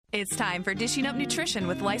It's time for Dishing Up Nutrition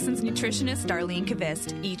with licensed nutritionist Darlene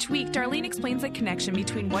Kvist. Each week, Darlene explains the connection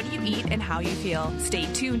between what you eat and how you feel. Stay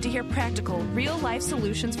tuned to hear practical, real-life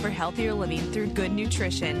solutions for healthier living through good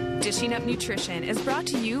nutrition. Dishing Up Nutrition is brought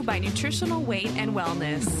to you by Nutritional Weight and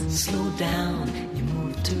Wellness. Slow down, you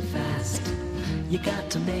move too fast. You got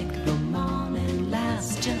to make the morning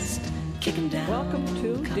last. Just kick 'em down. Welcome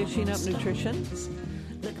to Dishing Up Nutrition.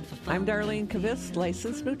 I'm Darlene Kvist,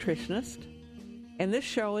 licensed nutritionist. And this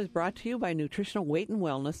show is brought to you by Nutritional Weight and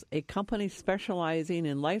Wellness, a company specializing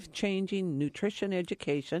in life-changing nutrition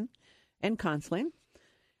education and counseling.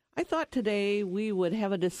 I thought today we would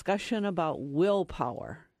have a discussion about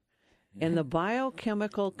willpower and the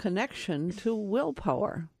biochemical connection to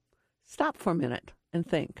willpower. Stop for a minute and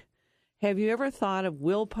think. Have you ever thought of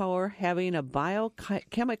willpower having a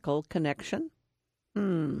biochemical connection?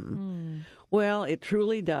 Well, it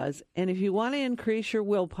truly does. And if you want to increase your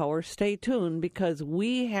willpower, stay tuned because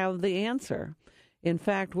we have the answer. In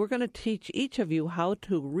fact, we're going to teach each of you how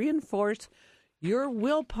to reinforce your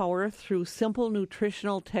willpower through simple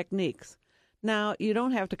nutritional techniques. Now, you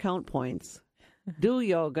don't have to count points. Do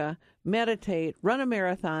yoga, meditate, run a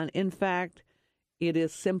marathon. In fact, it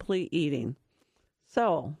is simply eating.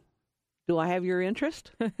 So, do I have your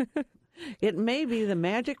interest? It may be the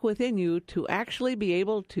magic within you to actually be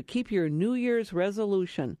able to keep your New Year's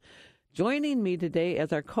resolution. Joining me today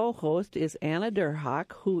as our co-host is Anna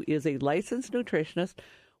Derhak, who is a licensed nutritionist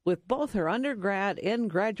with both her undergrad and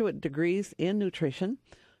graduate degrees in nutrition.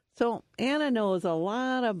 So Anna knows a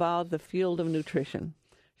lot about the field of nutrition.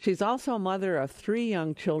 She's also a mother of 3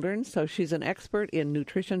 young children, so she's an expert in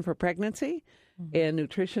nutrition for pregnancy and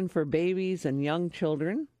nutrition for babies and young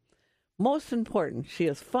children. Most important, she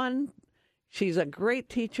is fun. She's a great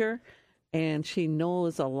teacher, and she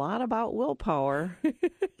knows a lot about willpower.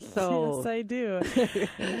 So yes, I do.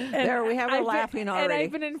 There we have her laughing already. And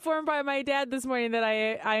I've been informed by my dad this morning that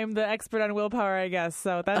I am the expert on willpower, I guess.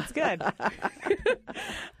 So that's good.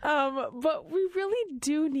 But we really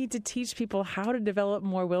do need to teach people how to develop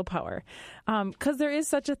more willpower because there is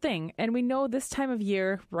such a thing. And we know this time of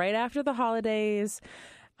year, right after the holidays,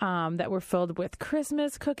 that were filled with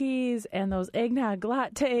Christmas cookies and those eggnog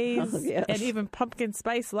lattes yes. and even pumpkin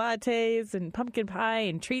spice lattes and pumpkin pie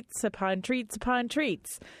and treats upon treats upon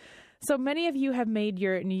treats. So many of you have made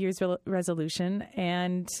your New Year's resolution,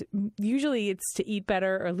 and usually it's to eat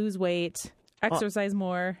better or lose weight, exercise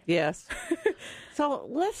more. Yes. So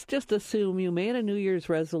let's just assume you made a New Year's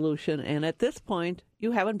resolution, and at this point,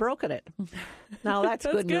 you haven't broken it. Now, that's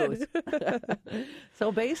good news.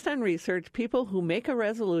 So based on research, people who make a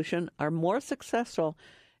resolution are more successful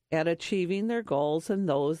at achieving their goals than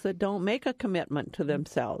those that don't make a commitment to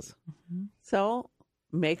themselves. Mm-hmm. So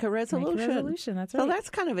make a resolution. Make a resolution, that's right. So that's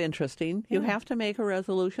kind of interesting. Yeah. You have to make a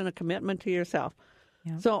resolution, a commitment to yourself.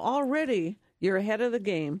 Yeah. So already you're ahead of the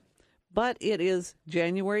game. But it is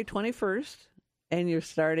January 21st, and you're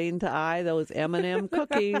starting to eye those M&M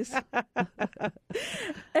cookies.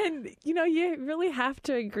 And, you really have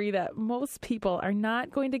to agree that most people are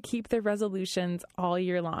not going to keep their resolutions all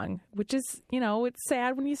year long, which is, it's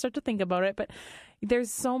sad when you start to think about it. But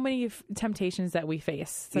there's so many temptations that we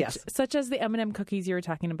face, such as the M&M cookies you were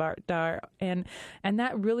talking about, Dar. And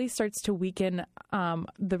that really starts to weaken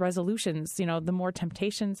the resolutions, the more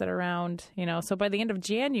temptations that are around, So by the end of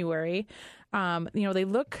January,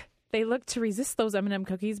 they look to resist those M&M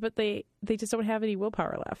cookies, but they just don't have any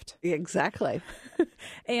willpower left. Exactly.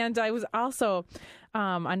 And I was also,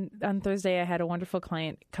 on Thursday, I had a wonderful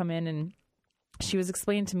client come in, and she was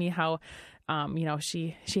explaining to me how,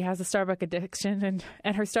 she has a Starbucks addiction,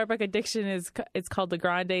 and her Starbucks addiction it's called the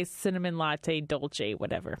Grande Cinnamon Latte Dolce,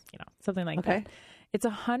 whatever, something like that. It's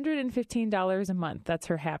 $115 a month. That's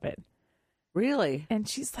her habit. Really? And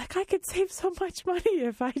she's like, I could save so much money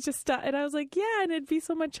if I just stopped. And I was like, yeah, and it'd be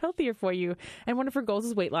so much healthier for you. And one of her goals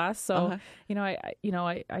is weight loss. So,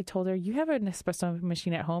 I told her, you have an espresso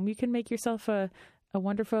machine at home. You can make yourself a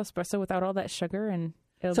wonderful espresso without all that sugar. And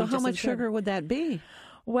so how much sugar would that be?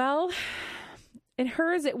 Well, in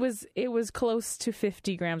hers, it was close to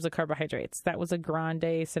 50 grams of carbohydrates. That was a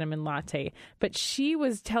grande cinnamon latte. But she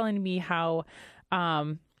was telling me how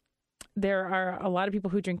there are a lot of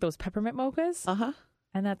people who drink those peppermint mochas.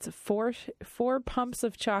 And that's four pumps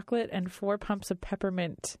of chocolate and 4 pumps of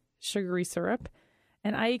peppermint sugary syrup.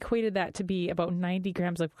 And I equated that to be about 90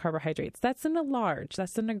 grams of carbohydrates. That's in a large.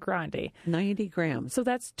 That's in a grande. 90 grams. So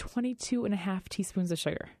that's 22 and a half teaspoons of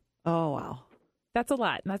sugar. Oh, wow. That's a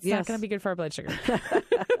lot. That's not going to be good for our blood sugar.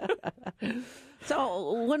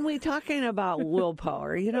 So when we're talking about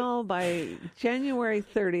willpower, by January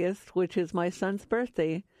 30th, which is my son's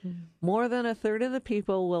birthday, more than a third of the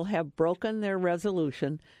people will have broken their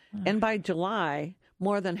resolution. And by July,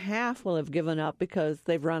 more than half will have given up because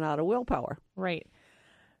they've run out of willpower. Right.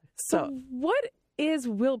 So what is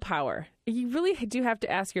willpower? You really do have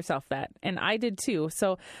to ask yourself that. And I did too.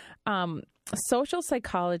 So social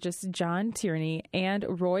psychologists John Tierney and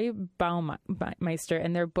Roy Baumeister,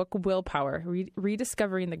 in their book Willpower,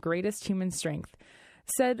 Rediscovering the Greatest Human Strength,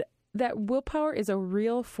 said that willpower is a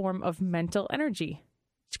real form of mental energy,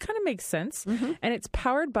 which kind of makes sense. Mm-hmm. And it's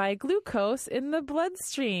powered by glucose in the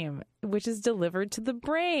bloodstream, which is delivered to the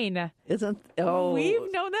brain. We've known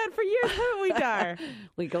that for years, haven't we, Dar?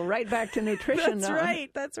 We go right back to nutrition now.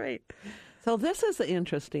 That's right. So this is the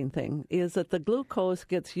interesting thing, is that the glucose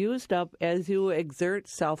gets used up as you exert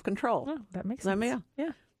self-control. Oh, that makes sense. Yeah.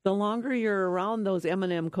 The longer you're around those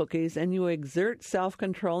M&M cookies and you exert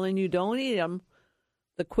self-control and you don't eat them,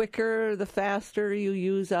 the quicker, the faster you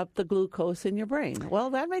use up the glucose in your brain. Well,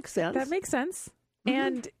 that makes sense. That makes sense. Mm-hmm.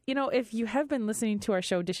 And, if you have been listening to our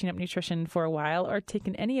show, Dishing Up Nutrition, for a while or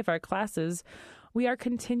taken any of our classes, we are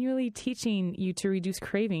continually teaching you to reduce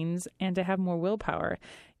cravings and to have more willpower.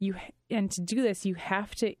 And to do this, you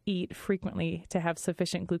have to eat frequently to have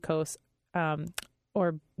sufficient glucose,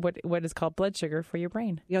 or what is called blood sugar for your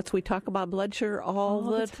brain. Yes, we talk about blood sugar all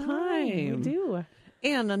the time. We do.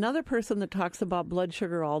 And another person that talks about blood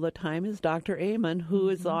sugar all the time is Dr. Amen, who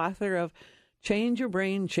is the author of Change Your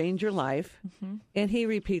Brain, Change Your Life. Mm-hmm. And he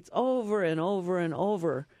repeats over and over and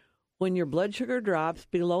over, when your blood sugar drops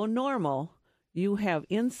below normal, you have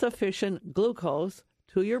insufficient glucose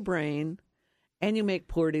to your brain and you make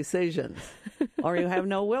poor decisions or you have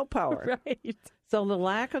no willpower. Right. So the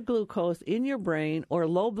lack of glucose in your brain or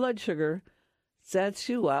low blood sugar sets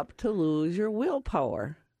you up to lose your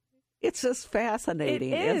willpower. It's just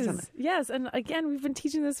fascinating, isn't it? Yes. And again, we've been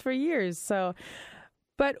teaching this for years.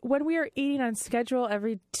 But when we are eating on schedule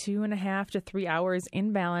every 2.5 to 3 hours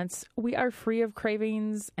in balance, we are free of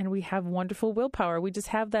cravings and we have wonderful willpower. We just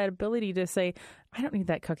have that ability to say, I don't need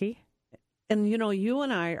that cookie. And, you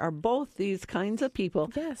and I are both these kinds of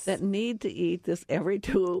people that need to eat this every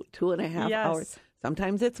 2.5 hours.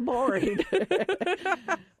 Sometimes it's boring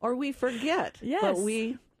or we forget. Yes. But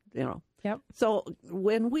we, Yep. So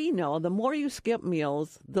when we know the more you skip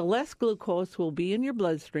meals, the less glucose will be in your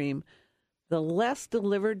bloodstream, the less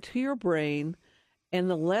delivered to your brain, and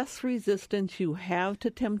the less resistance you have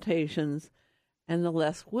to temptations, and the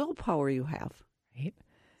less willpower you have. Right.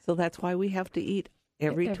 So that's why we have to eat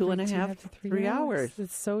every 2.5 to 3 hours.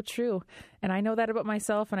 It's so true. And I know that about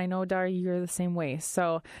myself, and I know, Dar, you're the same way.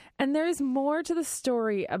 So, and there's more to the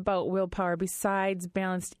story about willpower besides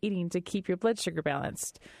balanced eating to keep your blood sugar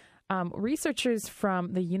balanced. Researchers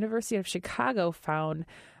from the University of Chicago found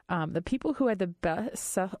the people who had the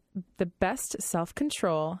best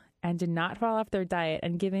self-control and did not fall off their diet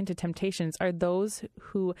and give in to temptations are those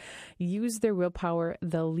who use their willpower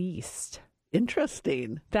the least.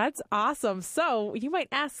 Interesting. That's awesome. So you might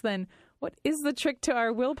ask then, what is the trick to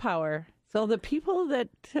our willpower? So the people that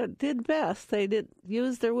did best, they did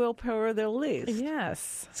use their willpower the least.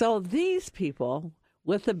 Yes. So these people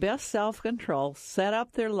with the best self-control set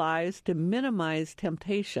up their lives to minimize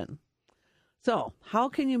temptation. So how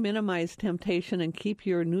can you minimize temptation and keep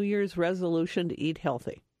your New Year's resolution to eat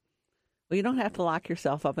healthy? Well, you don't have to lock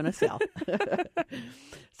yourself up in a cell.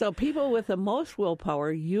 So people with the most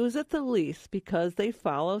willpower use it the least because they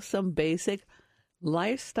follow some basic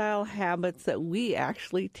lifestyle habits that we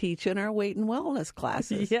actually teach in our weight and wellness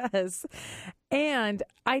classes. Yes. And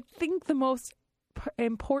I think the most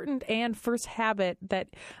important and first habit that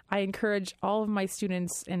I encourage all of my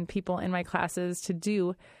students and people in my classes to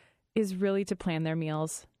do is really to plan their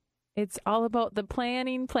meals. It's all about the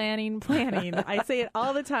planning. I say it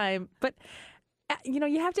all the time, but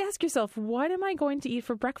you have to ask yourself, what am I going to eat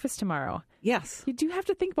for breakfast tomorrow? Yes. You do have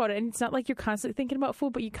to think about it. And it's not like you're constantly thinking about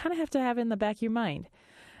food, but you kind of have to have it in the back of your mind.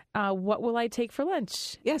 What will I take for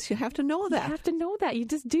lunch? Yes, you have to know that. You have to know that. You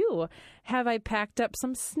just do. Have I packed up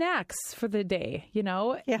some snacks for the day?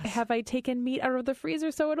 Yes. Have I taken meat out of the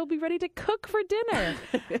freezer so it'll be ready to cook for dinner?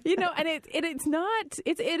 And it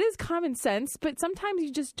is common sense, but sometimes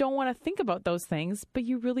you just don't want to think about those things, but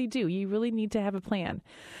you really do. You really need to have a plan.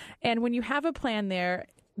 And when you have a plan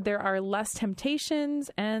there are less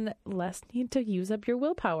temptations and less need to use up your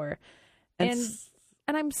willpower. And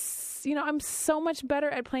I'm so much better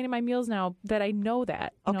at planning my meals now that I know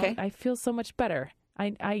that. Okay. I feel so much better.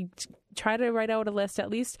 I try to write out a list at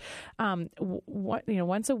least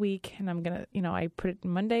once a week, and I'm gonna I put it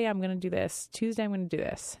Monday I'm gonna do this, Tuesday I'm gonna do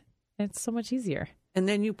this. And it's so much easier. And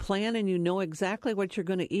then you plan and you know exactly what you're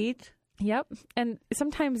going to eat. Yep. And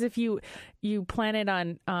sometimes if you plan it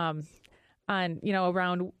on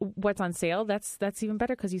around what's on sale, that's even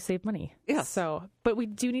better because you save money. Yes. So, but we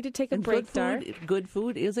do need to take a break, Dar. Good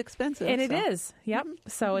food is expensive. And it is. Yep.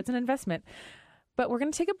 So it's an investment. But we're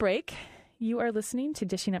going to take a break. You are listening to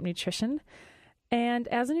Dishing Up Nutrition. And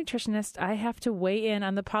as a nutritionist, I have to weigh in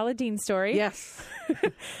on the Paula Deen story. Yes.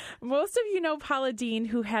 Most of you know Paula Deen,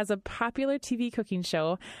 who has a popular TV cooking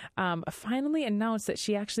show, finally announced that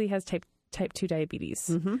she actually has type 2 diabetes.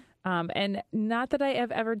 Mm-hmm. And not that I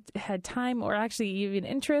have ever had time or actually even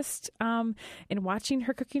interest in watching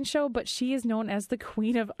her cooking show, but she is known as the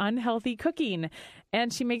queen of unhealthy cooking.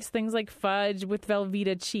 And she makes things like fudge with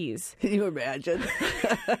Velveeta cheese. Can you imagine?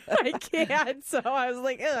 I can't. So I was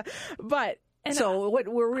like, ugh. But... so what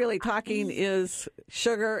we're really talking is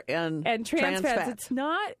sugar and trans fats.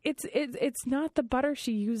 It's not the butter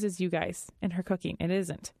she uses, you guys, in her cooking. It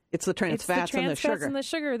isn't. It's the trans fats and the sugar. Fats and the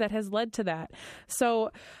sugar that has led to that.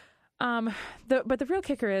 So, but the real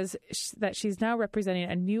kicker is that she's now representing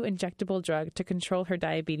a new injectable drug to control her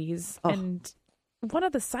diabetes. Oh. And one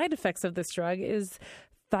of the side effects of this drug is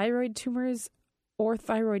thyroid tumors or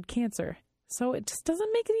thyroid cancer. So it just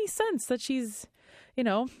doesn't make any sense that she's,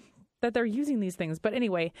 that they're using these things. But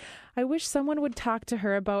anyway, I wish someone would talk to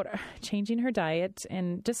her about changing her diet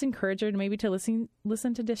and just encourage her maybe to listen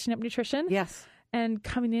to Dishing Up Nutrition. Yes. And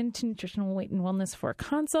coming into Nutritional Weight and Wellness for a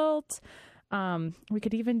consult. We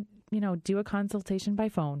could even, do a consultation by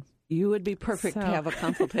phone. You would be perfect to have a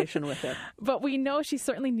consultation with her. But we know she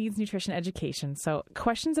certainly needs nutrition education. So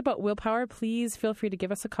questions about willpower, please feel free to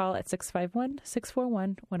give us a call at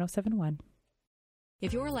 651-641-1071.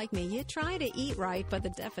 If you're like me, you try to eat right, but the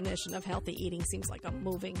definition of healthy eating seems like a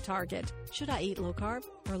moving target. Should I eat low carb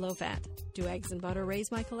or low fat? Do eggs and butter raise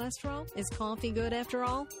my cholesterol? Is coffee good after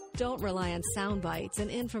all? Don't rely on sound bites and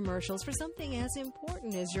infomercials for something as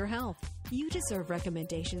important as your health. You deserve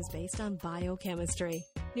recommendations based on biochemistry.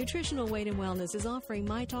 Nutritional Weight and Wellness is offering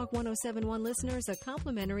My Talk 1071 listeners a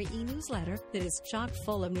complimentary e-newsletter that is chock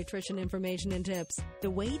full of nutrition information and tips. The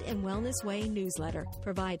Weight and Wellness Way newsletter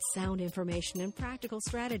provides sound information and practical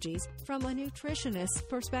strategies from a nutritionist's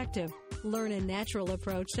perspective. Learn a natural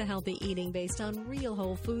approach to healthy eating based on real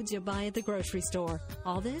whole foods you buy at the grocery store.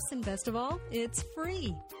 All this, and best of all, it's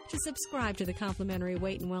free. To subscribe to the complimentary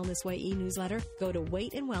Weight and Wellness Way e-newsletter, go to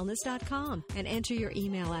weightandwellness.com and enter your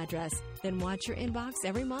email address. Then watch your inbox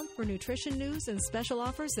every month for nutrition news and special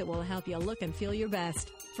offers that will help you look and feel your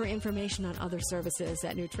best. For information on other services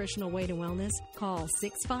at Nutritional Weight and Wellness, call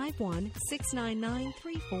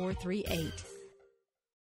 651-699-3438.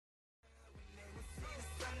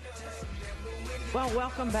 Well,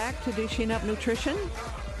 welcome back to Dishing Up Nutrition.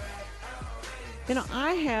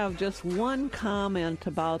 I have just one comment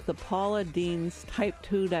about the Paula Deen's type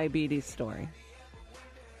 2 diabetes story.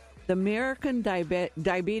 The American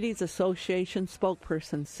Diabetes Association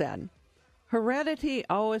spokesperson said, heredity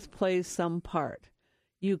always plays some part.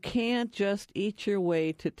 You can't just eat your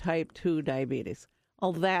way to type 2 diabetes.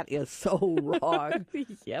 Oh, that is so wrong.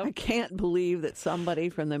 Yep. I can't believe that somebody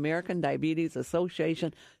from the American Diabetes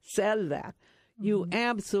Association said that. You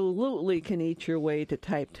absolutely can eat your way to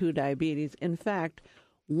type 2 diabetes. In fact,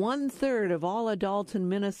 1/3 of all adults in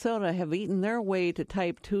Minnesota have eaten their way to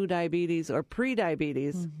type 2 diabetes or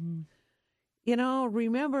prediabetes. Mm-hmm.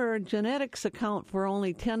 Remember, genetics account for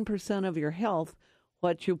only 10% of your health.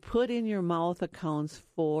 What you put in your mouth accounts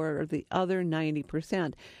for the other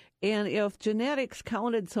 90%. And if genetics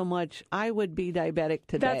counted so much, I would be diabetic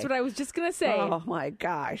today. That's what I was just going to say. Oh, my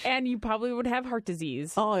gosh. And you probably would have heart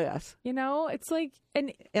disease. Oh, yes. It's like...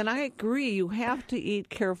 And I agree. You have to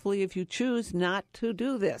eat carefully if you choose not to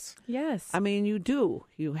do this. Yes. I mean, you do.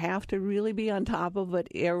 You have to really be on top of it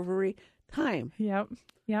every time. Yep.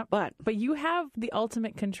 But you have the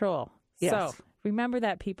ultimate control. Yes. So remember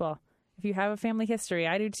that, people. If you have a family history,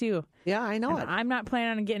 I do too. Yeah, I know and it. I'm not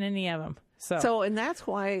planning on getting any of them. So, and that's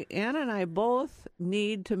why Anna and I both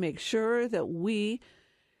need to make sure that we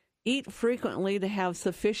eat frequently to have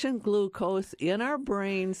sufficient glucose in our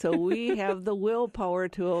brain so we have the willpower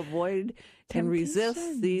to avoid and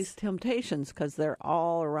resist these temptations because they're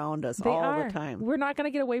all around us all the time. We're not going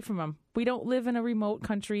to get away from them. We don't live in a remote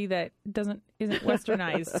country that isn't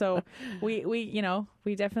westernized. So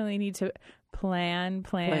we definitely need to plan.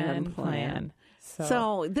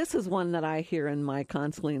 So this is one that I hear in my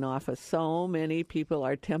counseling office. So many people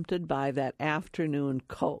are tempted by that afternoon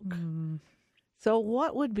Coke. Mm. So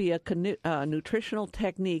what would be a nutritional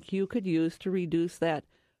technique you could use to reduce that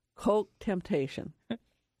Coke temptation?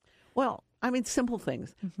 Well, simple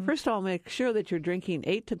things. Mm-hmm. First of all, make sure that you're drinking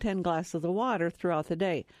 8 to 10 glasses of water throughout the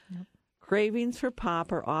day. Yep. Cravings for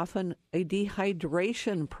pop are often a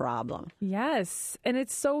dehydration problem. Yes. And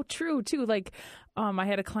it's so true, too. Like, I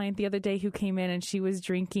had a client the other day who came in and she was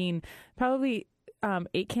drinking probably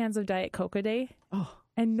 8 cans of Diet Coke a day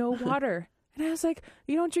and no water. And I was like,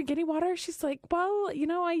 you don't drink any water? She's like, well,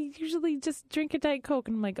 I usually just drink a Diet Coke.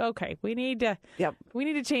 And I'm like, okay, we need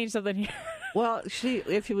to change something here. Well, if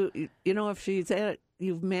she's at it,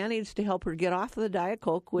 you've managed to help her get off of the Diet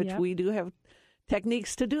Coke, which we do have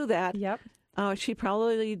techniques to do that. Yep. She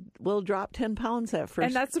probably will drop 10 pounds at first.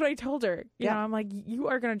 And that's what I told her. You know, I'm like, you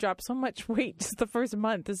are going to drop so much weight just the first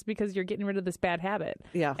month. This is because you're getting rid of this bad habit.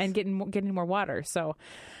 Yes. And getting more water. So,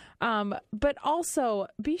 but also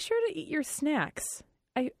be sure to eat your snacks.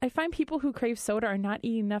 I find people who crave soda are not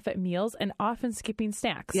eating enough at meals and often skipping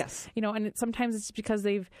snacks. Yes. And sometimes it's because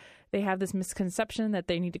they have this misconception that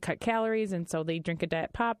they need to cut calories, and so they drink a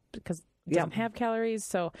diet pop because it doesn't have calories.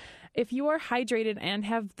 So if you are hydrated and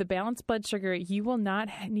have the balanced blood sugar, you will not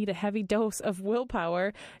need a heavy dose of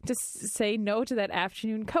willpower to say no to that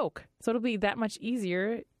afternoon Coke. So it'll be that much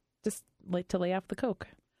easier just to lay off the Coke.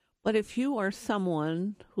 But if you are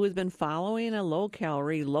someone who has been following a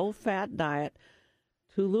low-calorie, low-fat diet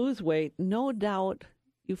to lose weight, no doubt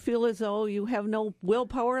you feel as though you have no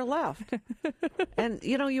willpower left. And,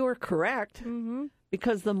 you are correct. Mm-hmm.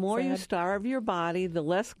 Because the more you starve your body, the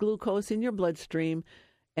less glucose in your bloodstream,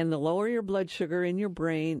 and the lower your blood sugar in your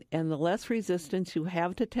brain, and the less resistance you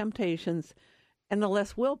have to temptations, and the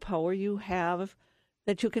less willpower you have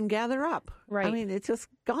that you can gather up. Right. I mean, it's just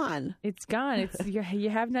gone. It's gone. You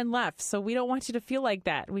have none left. So we don't want you to feel like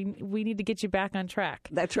that. We need to get you back on track.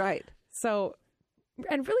 That's right. So,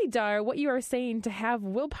 and really, Dar, what you are saying, to have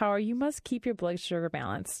willpower, you must keep your blood sugar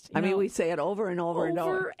balanced. I mean, we say it over and over and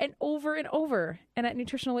over. Over and over and over. And at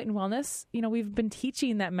Nutritional Weight and Wellness, we've been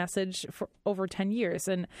teaching that message for over 10 years.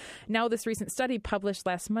 And now this recent study published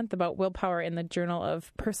last month about willpower in the Journal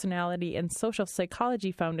of Personality and Social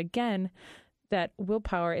Psychology found again that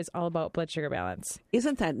willpower is all about blood sugar balance.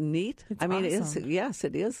 Isn't that neat? It's awesome. Yes,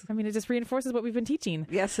 it is. I mean, it just reinforces what we've been teaching.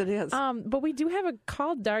 Yes, it is. But we do have a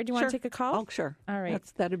call, Dar. Do you want to take a call? Oh, sure. All right.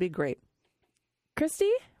 That'd be great. Christy,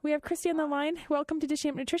 we have Christy on the line. Welcome to Dish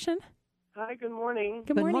Amp Nutrition. Hi, good morning.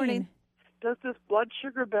 Good morning. Does this blood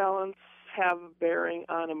sugar balance have a bearing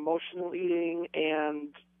on emotional eating?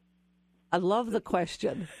 And I love the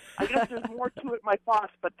question. I guess there's more to it, my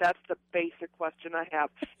thoughts, but that's the basic question I have.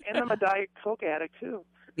 And I'm a Diet Coke addict, too.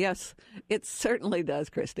 Yes, it certainly does,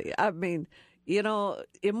 Christy. I mean,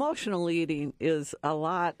 emotional eating is a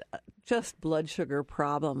lot just blood sugar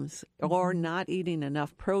problems or not eating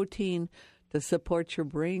enough protein to support your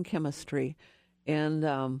brain chemistry. And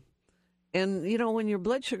when your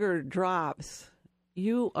blood sugar drops,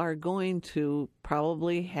 you are going to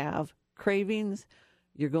probably have cravings.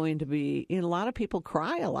 You're going to be, a lot of people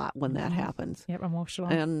cry a lot when that happens. Yep, emotional.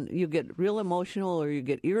 And you get real emotional, or you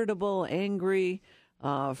get irritable, angry,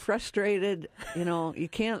 frustrated. You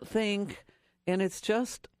can't think. And it's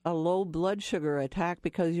just a low blood sugar attack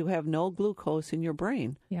because you have no glucose in your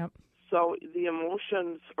brain. Yep. So the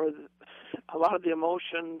emotions, a lot of the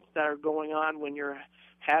emotions that are going on when you're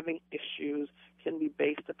having issues can be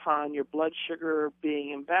based upon your blood sugar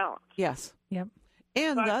being imbalanced. Yes. Yep.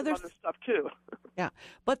 And the other stuff too. Yeah.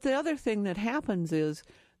 But the other thing that happens is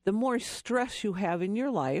the more stress you have in your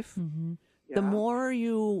life, the more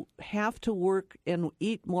you have to work and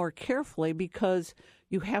eat more carefully, because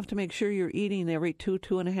you have to make sure you're eating every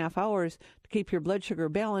 2.5 hours to keep your blood sugar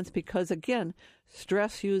balanced, because, again,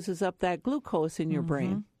 stress uses up that glucose in your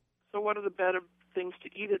brain. So what are the better things to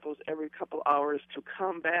eat at those every couple hours to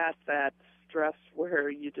combat that stress where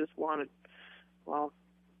you just want to,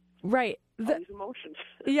 right. These emotions.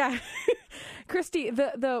 Yeah. Christy,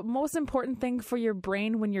 the most important thing for your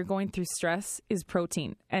brain when you're going through stress is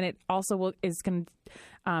protein. And it also is going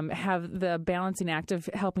to have the balancing act of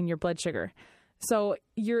helping your blood sugar. So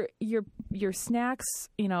your snacks,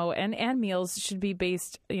 and meals should be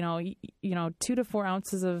based, 2 to 4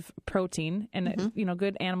 ounces of protein, and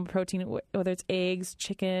good animal protein, whether it's eggs,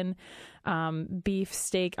 chicken, beef,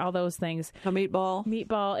 steak, all those things. A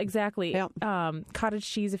meatball, exactly. Yep. Cottage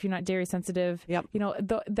cheese if you're not dairy sensitive. Yep.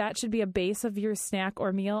 That should be a base of your snack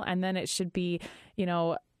or meal, and then it should be,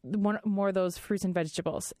 more of those fruits and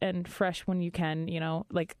vegetables, and fresh when you can,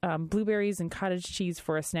 like blueberries and cottage cheese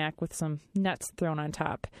for a snack with some nuts thrown on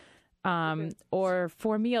top. Or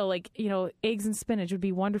for a meal, like, eggs and spinach would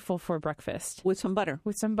be wonderful for breakfast. With some butter.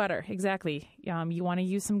 Exactly. You want to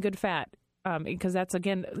use some good fat, because that's,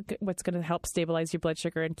 again, what's going to help stabilize your blood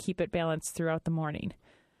sugar and keep it balanced throughout the morning.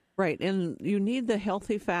 Right, and you need the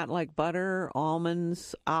healthy fat like butter,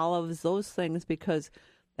 almonds, olives, those things, because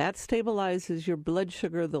That stabilizes your blood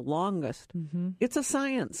sugar the longest. It's a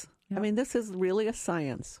science. Yep. I mean, this is really a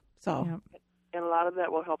science. So, Yep. And a lot of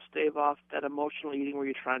that will help stave off that emotional eating where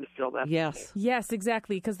you're trying to fill that. yes. Yes,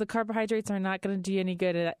 exactly, because the carbohydrates are not going to do you any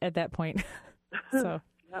good at that point. So,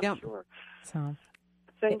 I'm Yep. sure. so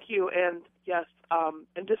Thank you. And yes,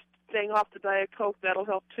 and just staying off the Diet Coke, that'll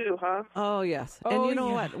help too, huh? Oh, yes. And Oh, you know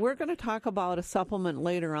yeah. what? We're going to talk about a supplement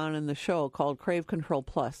later on in the show called Crave Control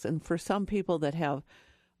Plus. And for some people that have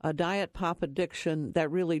a diet pop addiction, that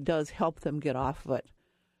really does help them get off of it.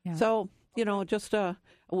 Yeah. So, just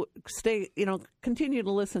continue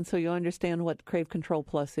to listen so you understand what Crave Control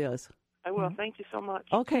Plus is. I will. Thank you so much.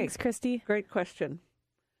 Okay. Thanks, Christy. Great question.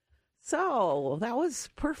 So that was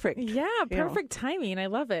perfect. Yeah, You know. perfect timing. I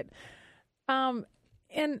love it. And,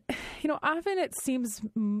 often it seems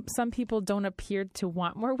some people don't appear to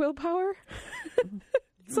want more willpower.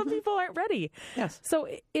 Some people aren't ready. Yes. So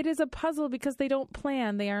it is a puzzle because they don't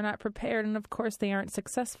plan. They are not prepared. And, of course, they aren't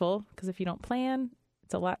successful because if you don't plan,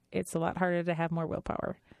 it's a lot harder to have more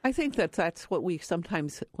willpower. I think that's what we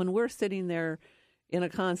sometimes, when we're sitting there in a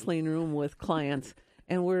counseling room with clients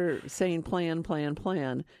and we're saying plan,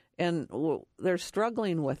 and they're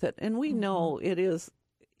struggling with it. And we know it is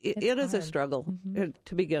a struggle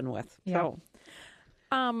to begin with. Yeah.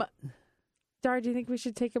 So, Dar, do you think we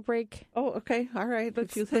should take a break? oh, okay. All right.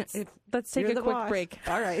 Let's take You're a the quick boss. break.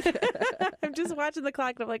 All right. I'm just watching the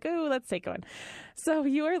clock and I'm like, oh, let's take one. So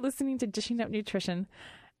you are listening to Dishing Up Nutrition.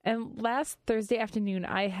 And last Thursday afternoon,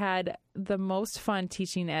 I had the most fun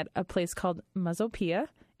teaching at a place called Muzzopia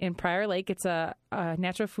in Prior Lake. It's a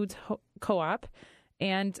natural foods co-op.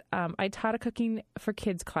 And I taught a cooking for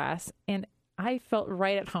kids class. And I felt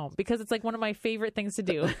right at home because it's like one of my favorite things to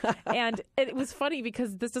do. And it was funny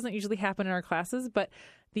because this doesn't usually happen in our classes, but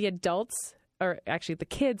the adults, or actually the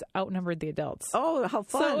kids, outnumbered the adults. Oh, how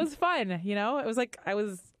fun. So it was fun, It was like I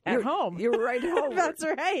was at home. You were right home. That's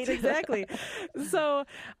right, exactly. So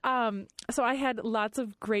I had lots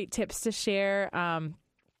of great tips to share.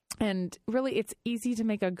 And really, it's easy to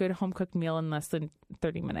make a good home-cooked meal in less than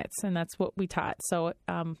 30 minutes, and that's what we taught. So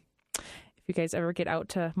if you guys ever get out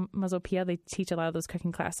to Muzzopia, they teach a lot of those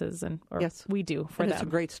cooking classes, Yes. we do for And them. it's a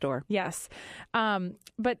great store. Yes.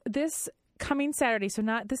 But this coming Saturday, so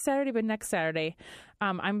not this Saturday, but next Saturday,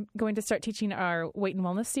 I'm going to start teaching our Weight and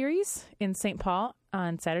Wellness series in St. Paul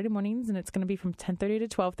on Saturday mornings, and it's going to be from 10:30 to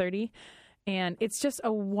 12:30. And it's just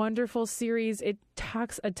a wonderful series. It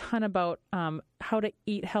talks a ton about how to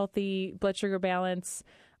eat healthy, blood sugar balance,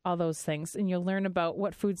 all those things. And you'll learn about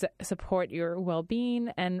what foods support your well-being.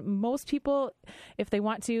 And most people, if they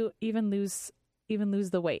want to, even lose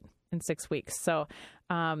the weight in 6 weeks. So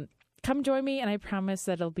come join me, and I promise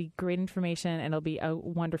that it'll be great information and it'll be a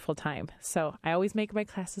wonderful time. So I always make my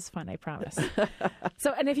classes fun, I promise.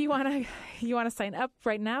 And if you want to sign up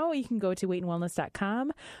right now, you can go to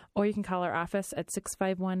weightandwellness.com, or you can call our office at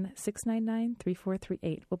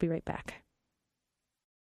 651-699-3438. We'll be right back.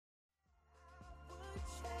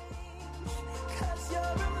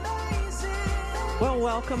 Well,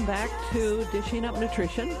 welcome back to Dishing Up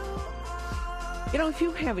Nutrition. If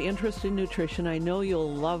you have interest in nutrition, I know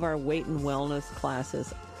you'll love our weight and wellness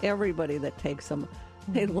classes. Everybody that takes them,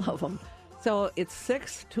 they love them. So it's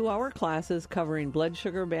 6 2-hour classes covering blood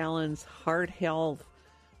sugar balance, heart health,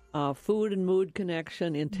 food and mood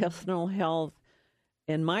connection, intestinal health,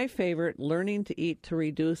 and my favorite, learning to eat to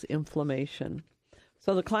reduce inflammation.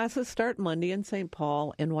 So the classes start Monday in St.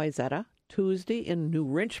 Paul and Wayzata, Tuesday in New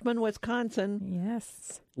Richmond, Wisconsin,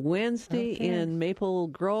 Yes. Wednesday Okay. in Maple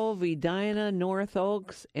Grove, Edina, North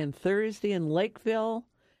Oaks, and Thursday in Lakeville,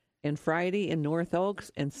 and Friday in North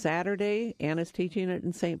Oaks, and Saturday, Anna's teaching it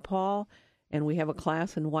in St. Paul, and we have a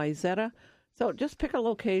class in Wayzata. So just pick a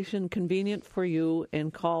location convenient for you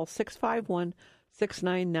and call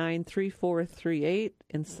 651-699-3438,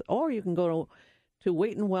 or you can go to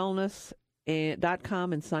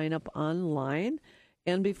weightandwellness.com and sign up online.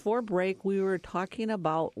 And before break, we were talking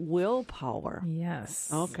about willpower. Yes.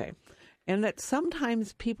 Okay. And that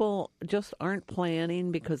sometimes people just aren't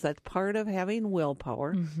planning because that's part of having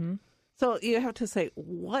willpower. Mm-hmm. So you have to say,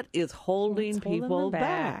 what is holding What's holding people them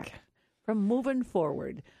back? from moving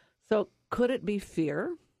forward? So could it be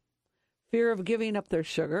fear? Fear of giving up their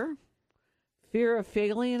sugar? Fear of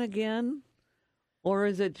failing again? Or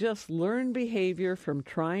is it just learned behavior from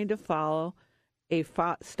trying to follow a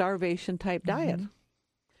starvation-type diet?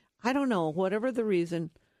 I don't know. Whatever the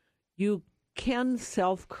reason, you can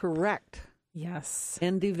self-correct Yes.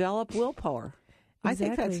 and develop willpower. I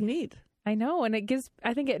think that's Exactly. neat. I know. And I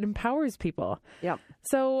think it empowers people. Yep.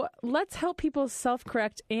 So let's help people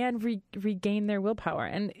self-correct and regain their willpower.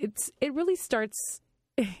 And it really starts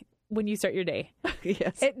when you start your day.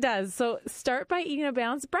 Yes. It does. So start by eating a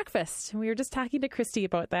balanced breakfast. We were just talking to Christy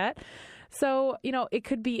about that. So, it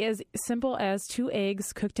could be as simple as 2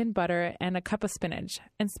 eggs cooked in butter and a cup of spinach.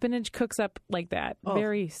 And spinach cooks up like that. Oh.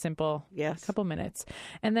 Very simple. Yes. A couple minutes.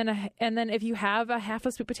 And then if you have a half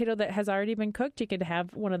a sweet potato that has already been cooked, you could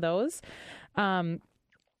have one of those.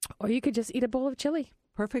 Or you could just eat a bowl of chili.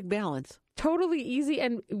 Perfect balance. Totally easy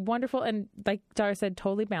and wonderful. And like Dara said,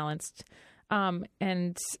 totally balanced.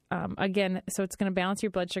 Again, so it's going to balance your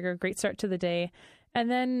blood sugar. Great start to the day. And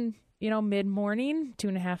then, mid-morning,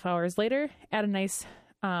 2.5 hours later, add a nice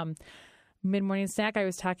mid-morning snack. I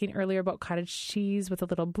was talking earlier about cottage cheese with a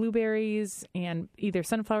little blueberries and either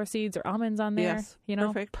sunflower seeds or almonds on there.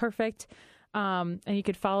 Yes, perfect. And you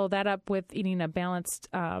could follow that up with eating a balanced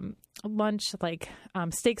lunch like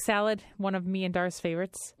steak salad, one of me and Dar's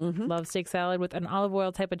favorites. Mm-hmm. Love steak salad with an olive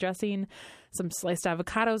oil type of dressing, some sliced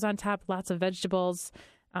avocados on top, lots of vegetables.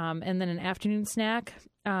 And then an afternoon snack,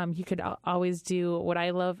 you could always do what I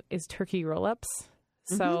love is turkey roll-ups.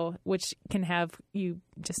 So, which can have you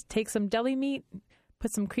just take some deli meat,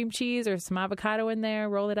 put some cream cheese or some avocado in there,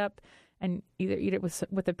 roll it up, and either eat it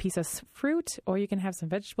with a piece of fruit, or you can have some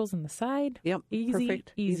vegetables on the side. Yep,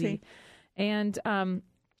 perfect. Easy. And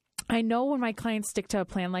I know when my clients stick to a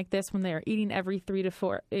plan like this, when they're eating every 2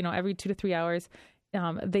 to 3 hours,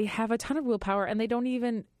 they have a ton of willpower, and they don't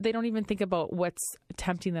even think about what's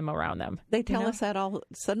tempting them around them. They tell us that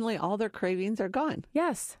suddenly all their cravings are gone.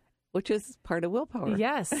 Yes. Which is part of willpower.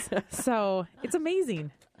 Yes. So it's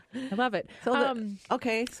amazing. I love it. So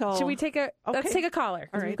so should we take let's take a caller.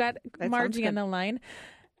 All right. We've got Margie on the line.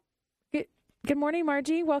 Good morning,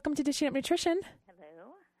 Margie. Welcome to Dishing Up Nutrition.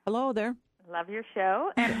 Hello there. Love your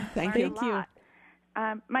show. Thank you.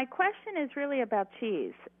 My question is really about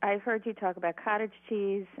cheese. I've heard you talk about cottage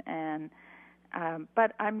cheese,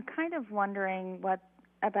 but I'm kind of wondering what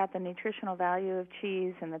about the nutritional value of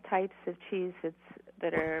cheese and the types of cheese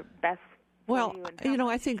that are best for you, and how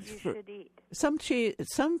I think you should eat.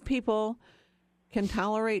 Some people can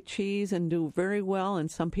tolerate cheese and do very well, and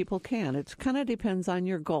some people can. It kind of depends on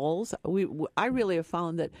your goals. I really have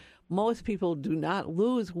found that most people do not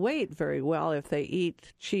lose weight very well if they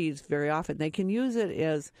eat cheese very often. They can use it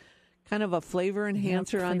as kind of a flavor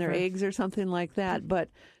enhancer on their eggs or something like that, but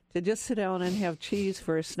to just sit down and have cheese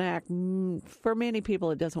for a snack, for many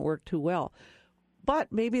people it doesn't work too well.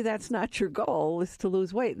 But maybe that's not your goal, is to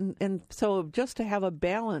lose weight. And so just to have a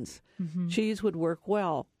balance, cheese would work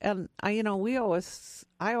well. And, I always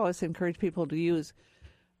encourage people to use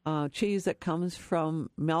cheese that comes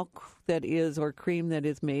from milk or cream that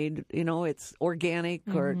is made, it's organic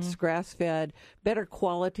or it's grass-fed, better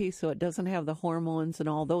quality so it doesn't have the hormones and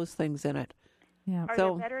all those things in it. Yeah. Are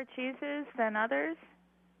there better cheeses than others?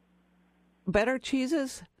 Better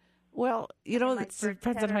cheeses? Well, it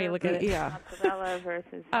depends on how you look at it. Yeah. Mozzarella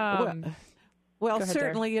versus. Well,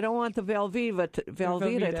 certainly you don't want the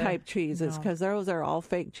Velveeta type cheeses because those are all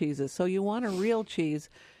fake cheeses. So you want a real cheese,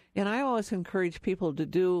 and I always encourage people to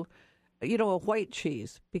do, a white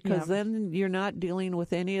cheese because then you're not dealing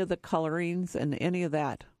with any of the colorings and any of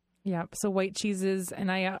that. Yeah, so white cheeses,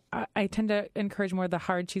 and I tend to encourage more of the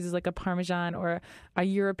hard cheeses like a Parmesan or a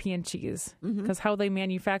European cheese because how they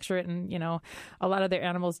manufacture it, and a lot of their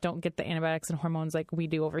animals don't get the antibiotics and hormones like we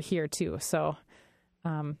do over here too. So,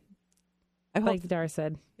 like Dara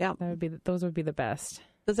said, those would be the best.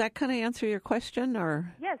 Does that kind of answer your question,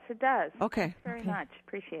 or? Yes, it does. Okay. Thanks very much.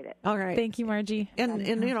 Appreciate it. All right. Thank you, Margie. And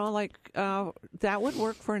that would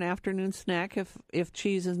work for an afternoon snack if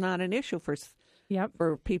cheese is not an issue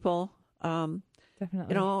for people.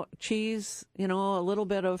 Definitely. Cheese, a little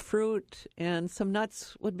bit of fruit and some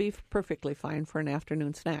nuts would be perfectly fine for an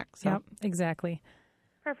afternoon snack. So. Yep, exactly.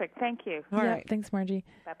 Perfect. Thank you. All right. Thanks, Margie.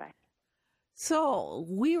 Bye-bye. So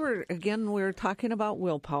we were talking about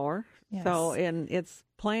willpower. Yes. So, and it's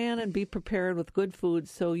plan and be prepared with good food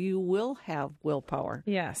so you will have willpower.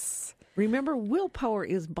 Yes. Remember, willpower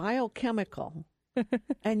is biochemical.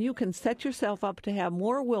 And you can set yourself up to have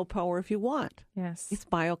more willpower if you want. Yes. It's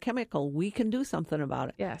biochemical. We can do something about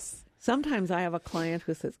it. Yes. Sometimes I have a client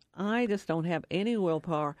who says, I just don't have any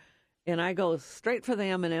willpower, and I go straight for the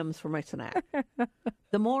M&Ms for my snack.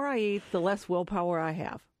 The more I eat, the less willpower I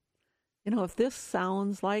have. If this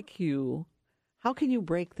sounds like you, how can you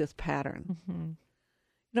break this pattern?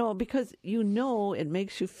 Because it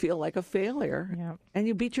makes you feel like a failure, and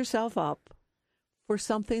you beat yourself up for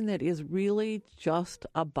something that is really just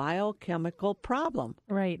a biochemical problem.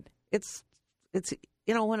 Right. It's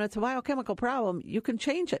when it's a biochemical problem, you can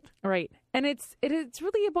change it. Right. And it's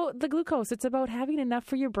really about the glucose. It's about having enough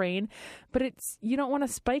for your brain, but you don't want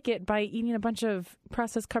to spike it by eating a bunch of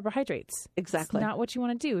processed carbohydrates. Exactly. It's not what you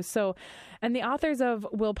want to do. So, and the authors of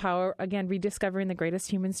Willpower, again, Rediscovering the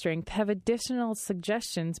Greatest Human Strength, have additional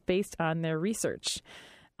suggestions based on their research.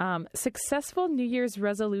 Successful New Year's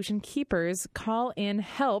resolution keepers call in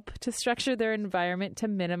help to structure their environment to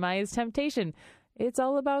minimize temptation. It's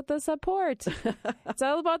all about the support. It's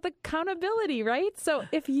all about the accountability, right? So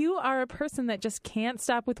if you are a person that just can't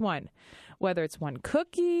stop with one, whether it's one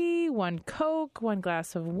cookie, one Coke, one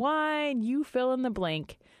glass of wine, you fill in the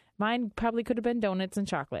blank. Mine probably could have been donuts and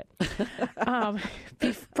chocolate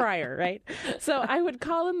prior, right? So I would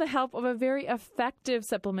call in the help of a very effective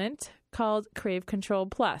supplement called Crave Control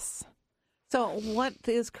Plus. So what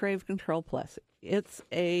is Crave Control Plus? It's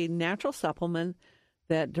a natural supplement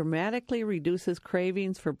that dramatically reduces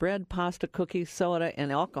cravings for bread, pasta, cookies, soda,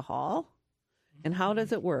 and alcohol. And how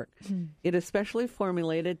does it work? It is specially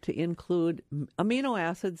formulated to include amino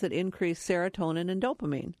acids that increase serotonin and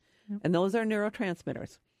dopamine. And those are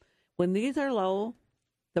neurotransmitters. When these are low,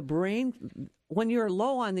 when you're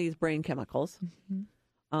low on these brain chemicals,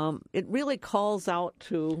 it really calls out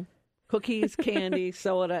to cookies, candy,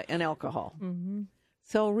 soda, and alcohol.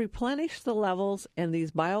 So replenish the levels and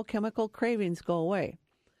these biochemical cravings go away.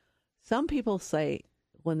 Some people say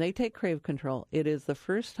when they take Crave Control, it is the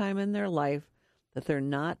first time in their life that they're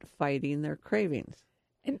not fighting their cravings.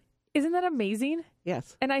 And isn't that amazing?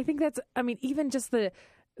 Yes. And I think even just the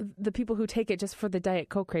people who take it just for the Diet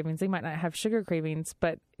Coke cravings, they might not have sugar cravings,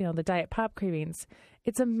 but the Diet Pop cravings,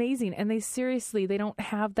 it's amazing. And they don't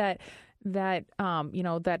have that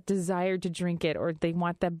desire to drink it, or they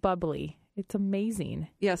want that bubbly. It's amazing.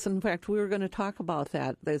 Yes. In fact, we were going to talk about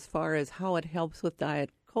that as far as how it helps with Diet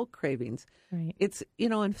Coke cravings. Right. It's,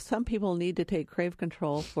 and some people need to take Crave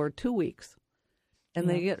Control for 2 weeks. And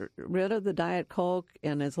they get rid of the Diet Coke,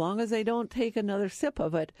 and as long as they don't take another sip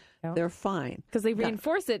of it, they're fine. Because they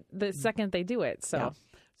reinforce it the second they do it. So,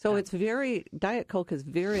 it's Diet Coke is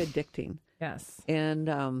very addicting. Yes. And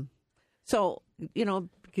to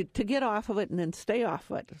get off of it and then stay off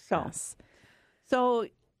of it. So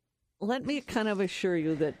let me kind of assure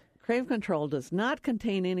you that Crave Control does not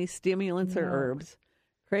contain any stimulants or herbs.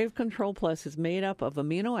 Crave Control Plus is made up of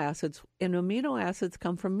amino acids, and amino acids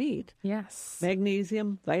come from meat. Yes.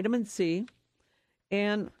 Magnesium, vitamin C.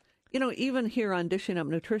 And, even here on Dishing Up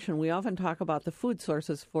Nutrition, we often talk about the food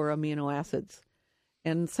sources for amino acids.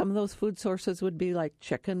 And some of those food sources would be like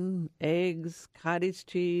chicken, eggs, cottage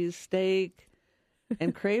cheese, steak.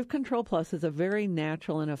 And Crave Control Plus is a very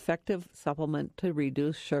natural and effective supplement to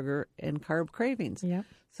reduce sugar and carb cravings. Yeah.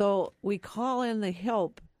 So we call in the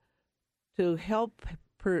help to help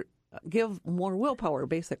give more willpower,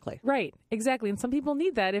 basically. Right, exactly. And some people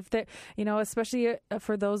need that if they're, especially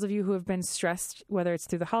for those of you who have been stressed, whether it's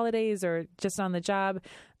through the holidays or just on the job,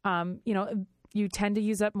 you tend to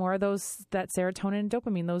use up more of that serotonin and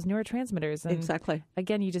dopamine, those neurotransmitters. And exactly.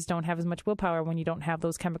 Again, you just don't have as much willpower when you don't have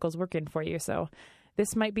those chemicals working for you. So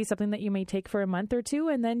this might be something that you may take for a month or two,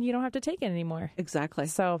 and then you don't have to take it anymore. Exactly.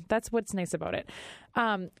 So that's what's nice about it.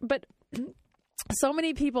 But so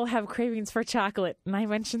many people have cravings for chocolate, and I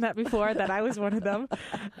mentioned that before, that I was one of them.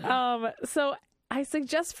 So I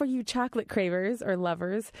suggest for you chocolate cravers or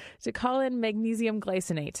lovers to call in magnesium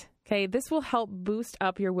glycinate. Okay, this will help boost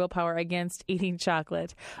up your willpower against eating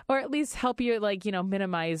chocolate, or at least help you,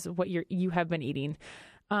 minimize what you have been eating.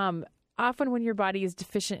 Often when your body is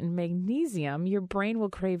deficient in magnesium, your brain will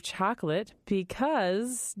crave chocolate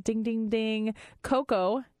because, ding, ding, ding,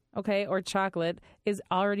 cocoa, or chocolate is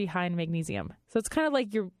already high in magnesium. So it's kind of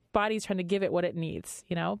like your body's trying to give it what it needs,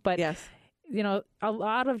 But, yes. A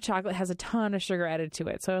lot of chocolate has a ton of sugar added to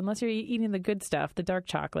it. So unless you're eating the good stuff, the dark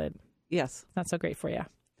chocolate, yes, it's not so great for you.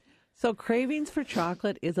 So cravings for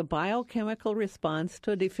chocolate is a biochemical response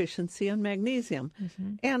to a deficiency in magnesium.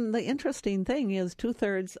 Mm-hmm. And the interesting thing is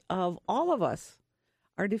 2/3 of all of us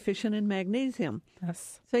are deficient in magnesium.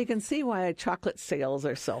 Yes. So you can see why chocolate sales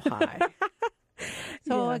are so high.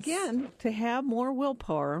 So again, to have more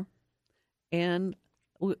willpower, and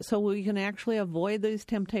so we can actually avoid these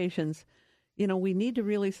temptations, we need to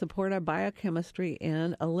really support our biochemistry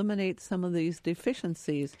and eliminate some of these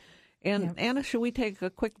deficiencies. And Anna, should we take a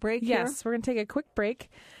quick break here? Yes, we're going to take a quick break.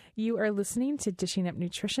 You are listening to Dishing Up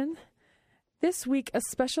Nutrition. This week, a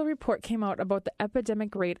special report came out about the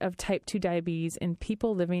epidemic rate of type 2 diabetes in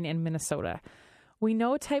people living in Minnesota. We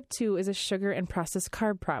know type 2 is a sugar and processed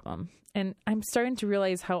carb problem, and I'm starting to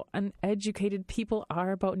realize how uneducated people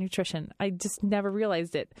are about nutrition. I just never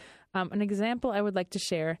realized it. An example I would like to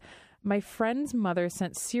share. My friend's mother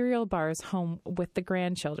sent cereal bars home with the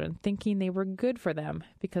grandchildren, thinking they were good for them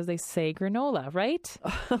because they say granola, right?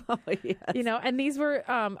 Oh, yes. You know, and these were,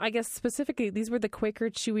 I guess specifically, these were the Quaker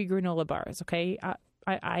Chewy granola bars. Okay,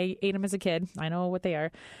 I ate them as a kid. I know what they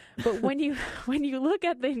are. But when you look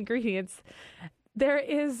at the ingredients, there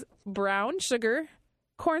is brown sugar,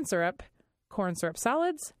 corn syrup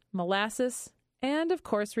solids, molasses, and of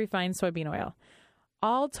course refined soybean oil.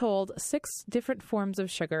 All told, 6 different forms of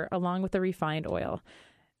sugar along with the refined oil.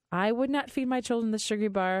 I would not feed my children the sugary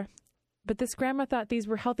bar, but this grandma thought these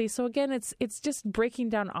were healthy. So again, it's just breaking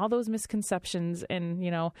down all those misconceptions and,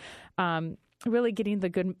 really getting the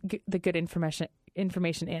good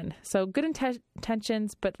information in. So good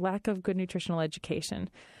intentions, but lack of good nutritional education.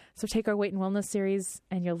 So take our Weight and Wellness series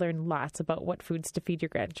and you'll learn lots about what foods to feed your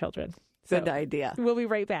grandchildren. Good idea. We'll be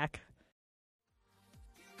right back.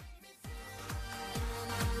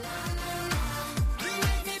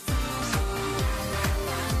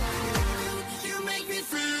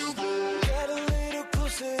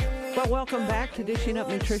 Well, welcome back to Dishing Up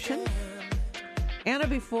Nutrition. Anna,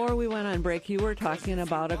 before we went on break, you were talking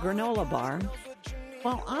about a granola bar.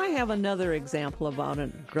 Well, I have another example about a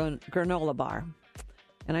granola bar.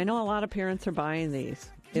 And I know a lot of parents are buying these.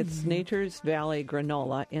 It's Nature's Valley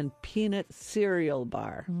Granola and Peanut Cereal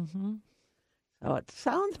Bar. Mm-hmm. So it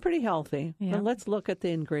sounds pretty healthy. Yeah. But let's look at the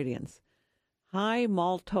ingredients. High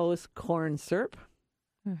maltose corn syrup,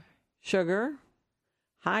 sugar,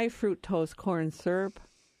 high fructose corn syrup,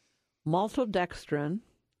 maltodextrin.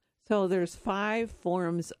 So there's 5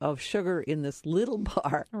 forms of sugar in this little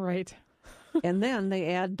bar. Right. And then they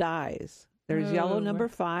add dyes. There's yellow number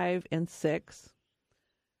 5 and 6,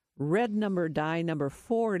 red dye number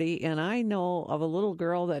 40. And I know of a little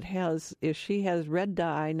girl that if she has red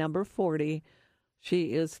dye number 40,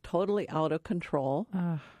 she is totally out of control.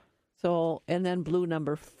 So, and then blue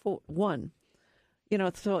number 1.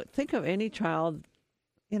 So think of any child,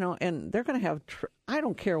 and they're going to have, I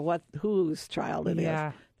don't care whose child it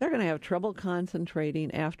is. They're going to have trouble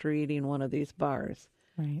concentrating after eating one of these bars.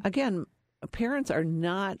 Right. Again, parents are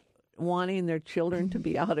not wanting their children to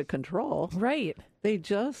be out of control. Right. They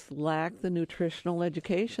just lack the nutritional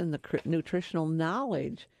education, the nutritional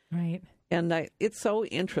knowledge. Right. And it's so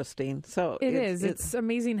interesting. So It's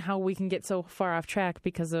amazing how we can get so far off track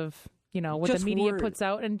because of, what the media puts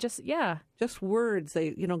out and just words.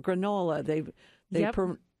 They, granola,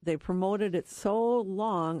 they promoted it so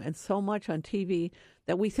long and so much on TV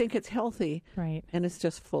that we think it's healthy, right? And it's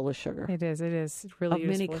just full of sugar. It is. It really of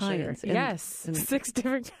is many full kinds. Of sugar. Yes, 6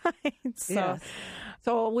 different kinds. So, yes.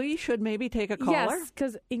 So we should maybe take a caller. Yes,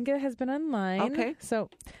 because Inga has been online. Okay. So,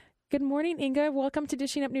 good morning, Inga. Welcome to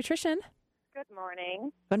Dishing Up Nutrition. Good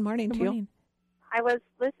morning. Good morning to you. I was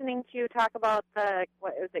listening to you talk about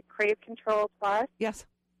Crave Control Plus. Yes.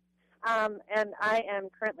 And I am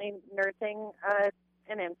currently nursing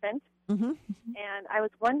an infant. Mm-hmm. And I was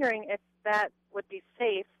wondering if that would be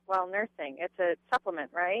safe while nursing. It's a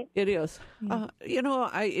supplement, right? It is.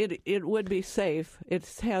 It would be safe. It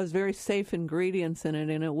has very safe ingredients in it,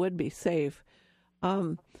 and it would be safe.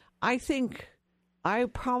 I think I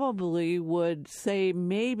probably would say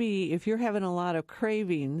maybe if you're having a lot of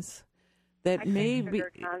cravings, that maybe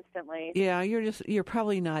sugar constantly. Yeah, you're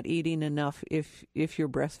probably not eating enough if you're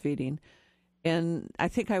breastfeeding. And I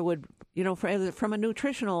think I would, from a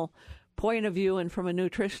nutritional point of view and from a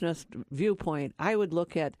nutritionist viewpoint, I would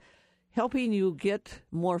look at helping you get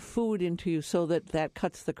more food into you so that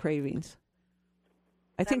cuts the cravings.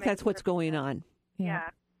 I think that's what's going on. Yeah.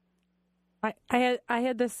 I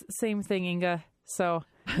had this same thing, Inga. So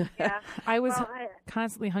I was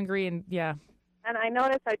constantly hungry and And I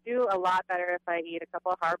notice I do a lot better if I eat a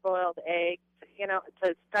couple of hard-boiled eggs,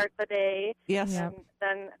 to start the day. Yes. And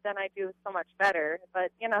then I do so much better.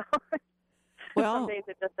 But, well, some days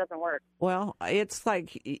it just doesn't work. Well, it's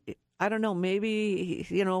like, I don't know,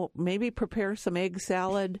 maybe prepare some egg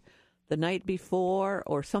salad the night before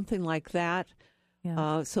or something like that,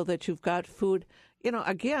 so that you've got food.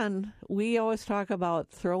 Again, we always talk about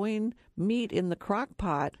throwing meat in the crock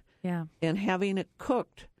pot and having it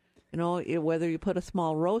cooked. Whether you put a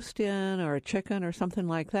small roast in or a chicken or something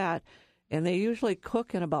like that, and they usually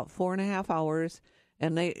cook in about 4.5 hours.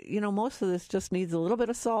 And they, most of this just needs a little bit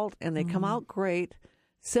of salt, and they come out great,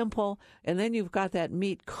 simple. And then you've got that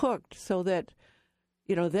meat cooked so that,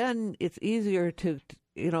 then it's easier to,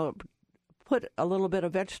 put a little bit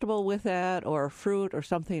of vegetable with that or fruit or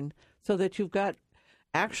something so that you've got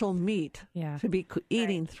actual meat to be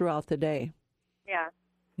eating throughout the day. Yeah.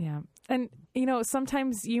 Yeah. And,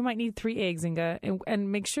 sometimes you might need 3 eggs, Inga,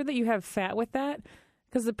 and make sure that you have fat with that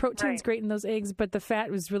because the protein's great in those eggs, but the fat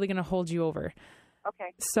is really going to hold you over.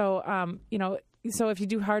 Okay. So, so if you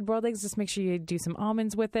do hard-boiled eggs, just make sure you do some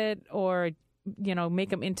almonds with it, or, make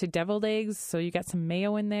them into deviled eggs so you got some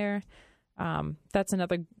mayo in there. That's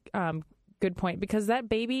another good point, because that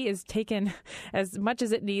baby is taking as much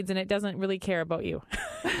as it needs, and it doesn't really care about you.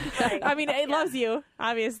 Right. I mean, it loves you,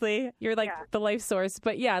 obviously. You're like the life source.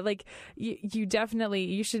 But yeah, like you definitely,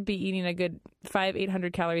 you should be eating a good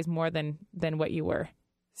 500-800 calories more than what you were.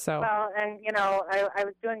 So. Well, and, I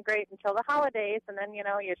was doing great until the holidays, and then, you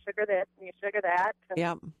sugar this and you sugar that. And,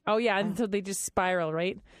 Yeah. Oh, yeah, until they just spiral,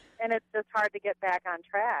 right? And it's just hard to get back on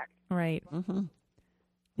track. Right. Mm-hmm. Yeah.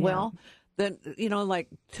 Well, then, like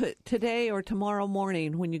today or tomorrow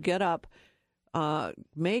morning when you get up,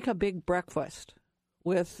 make a big breakfast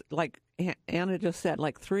with, like Anna just said,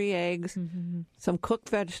 like 3 eggs, some cooked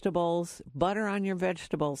vegetables, butter on your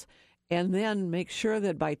vegetables, and then make sure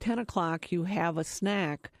that by 10 o'clock you have a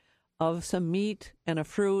snack of some meat and a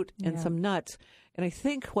fruit and some nuts. And I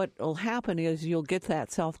think what will happen is you'll get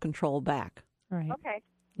that self-control back. Right. Okay.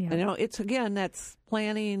 Yeah. And, that's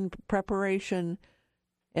planning, preparation,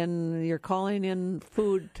 and you're calling in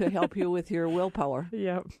food to help you with your willpower.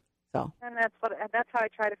 Yep. So. And that's how I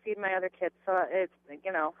try to feed my other kids. So it's,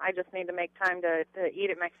 I just need to make time to eat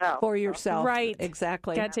it myself. For yourself. Right.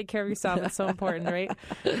 Exactly. Got to take care of yourself. It's so important, right?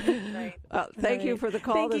 Right. Thank you for the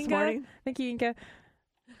call this morning. Thank you, Inga.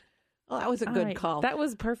 Oh, that was a good call. That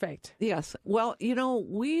was perfect. Yes. Well,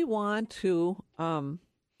 we want to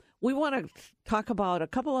talk about a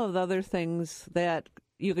couple of other things that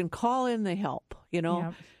you can call in the help,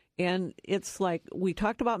 Yep. And it's like we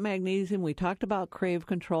talked about magnesium, we talked about crave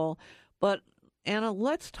control, but Anna,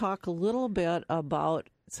 let's talk a little bit about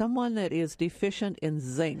someone that is deficient in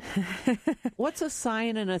zinc. What's a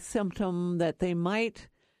sign and a symptom that they might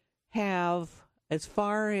have as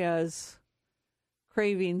far as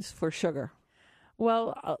cravings for sugar?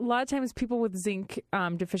 Well, a lot of times people with zinc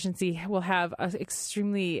deficiency will have an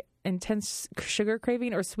extremely intense sugar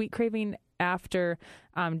craving or sweet craving after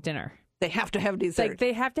dinner. They have to have dessert. Like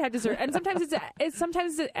they have to have dessert, and sometimes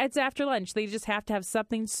it's after lunch. They just have to have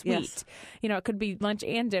something sweet. Yes. It could be lunch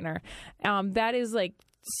and dinner. That is like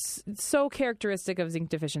so characteristic of zinc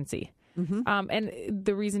deficiency. Mm-hmm. And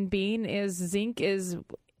the reason being is zinc is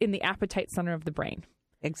in the appetite center of the brain.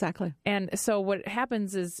 Exactly. And so what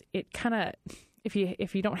happens is it kind of, if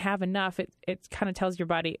you don't have enough, it kind of tells your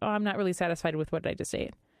body, oh, I'm not really satisfied with what I just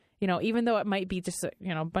ate. Even though it might be just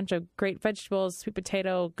a bunch of great vegetables, sweet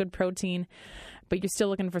potato, good protein, but you're still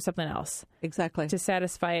looking for something else. Exactly. To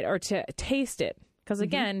satisfy it or to taste it. Because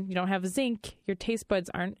again, you don't have zinc, your taste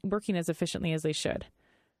buds aren't working as efficiently as they should.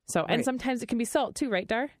 So, and sometimes it can be salt too, right,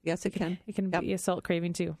 Dar? Yes, it can. It can be a salt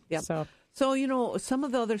craving too. Yep. So, some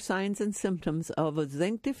of the other signs and symptoms of a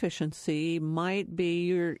zinc deficiency might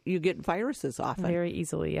be you get viruses often. Very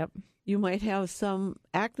easily, yep. You might have some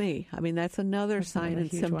acne. I mean, that's another sign and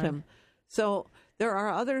symptom. One. So there are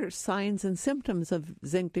other signs and symptoms of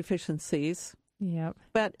zinc deficiencies. Yep.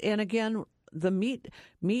 And again, the meat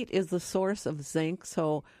is the source of zinc.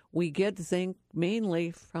 So we get zinc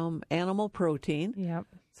mainly from animal protein. Yep.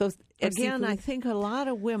 So again, seafood. I think a lot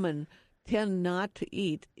of women tend not to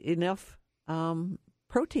eat enough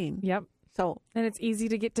protein. Yep. So and it's easy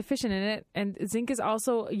to get deficient in it, and zinc is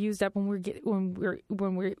also used up when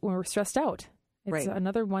we're stressed out. It's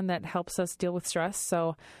another one that helps us deal with stress.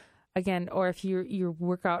 So again, or if you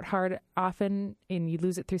work out hard often and you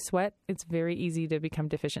lose it through sweat, it's very easy to become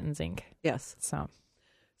deficient in zinc. Yes.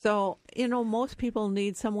 So most people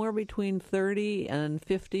need somewhere between 30 and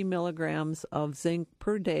 50 milligrams of zinc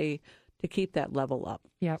per day to keep that level up.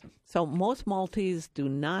 Yep. So most Maltese do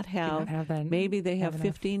not have that. Maybe they have enough.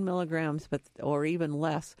 15 milligrams, or even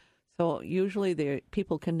less. So usually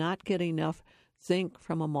people cannot get enough zinc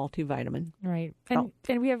from a multivitamin. Right.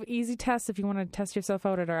 And we have easy tests if you want to test yourself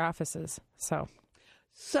out at our offices. So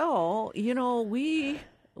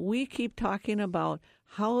we keep talking about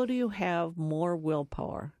how do you have more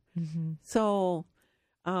willpower. Mm-hmm. So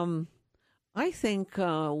I think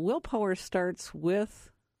willpower starts with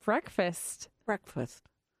breakfast.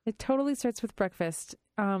 It totally starts with breakfast.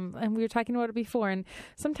 And we were talking about it before. And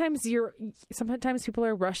sometimes people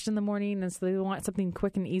are rushed in the morning, and so they want something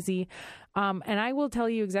quick and easy. And I will tell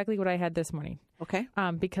you exactly what I had this morning. Okay.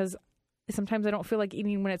 Because sometimes I don't feel like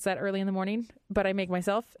eating when it's that early in the morning, but I make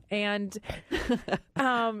myself. And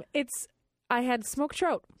I had smoked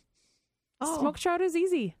trout. Oh. Smoked trout is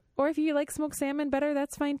easy. Or if you like smoked salmon better,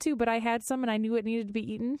 that's fine too. But I had some, and I knew it needed to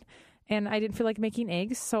be eaten. And I didn't feel like making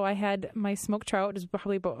eggs, so I had my smoked trout. It was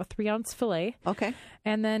probably about a 3-ounce fillet. Okay.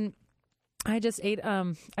 And then I just ate.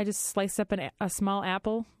 I just sliced up a small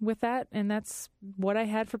apple with that, and that's what I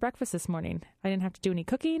had for breakfast this morning. I didn't have to do any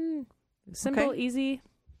cooking. Simple, Okay. easy.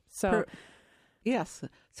 So Yes.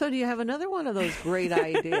 So do you have another one of those great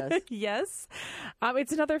ideas? yes,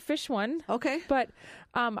 it's another fish one. Okay. But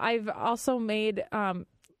I've also made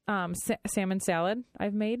salmon salad.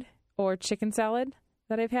 I've made, or chicken salad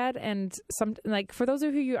that I've had, and some, like, for those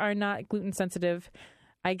of you who are not gluten sensitive,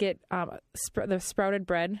 I get the sprouted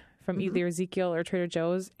bread from either Ezekiel or Trader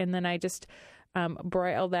Joe's, and then I just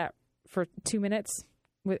broil that for 2 minutes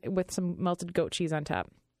with some melted goat cheese on top,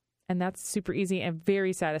 and that's super easy and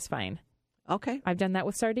very satisfying. Okay. I've done that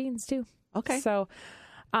with sardines too. Okay. So,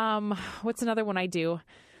 what's another one I do?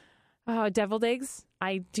 Deviled eggs.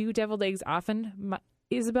 I do deviled eggs often.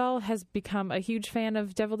 Isabel has become a huge fan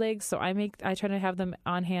of deviled eggs, so I try to have them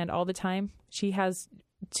on hand all the time. She has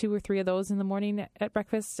 2 or 3 of those in the morning at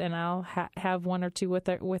breakfast, and I'll have 1 or 2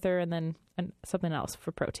 with her, and then something else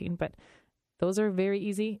for protein. But those are very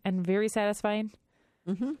easy and very satisfying.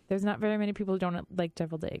 Mm-hmm. There's not very many people who don't like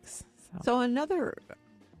deviled eggs. So another.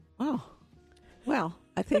 Oh. Well,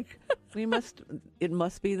 I think it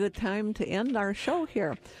must be the time to end our show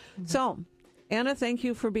here. Mm-hmm. So, Anna, thank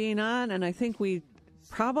you for being on, and I think we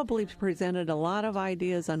probably presented a lot of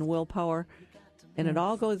ideas on willpower, and it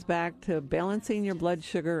all goes back to balancing your blood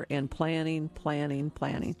sugar and planning.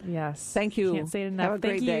 Yes. Thank you. Can't say it enough. Have a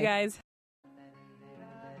great Thank you, day. guys.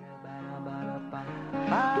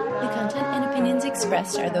 The content and opinions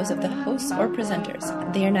expressed are those of the hosts or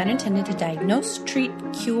presenters. They are not intended to diagnose, treat,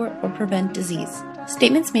 cure, or prevent disease.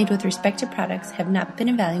 Statements made with respect to products have not been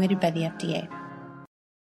evaluated by the FDA.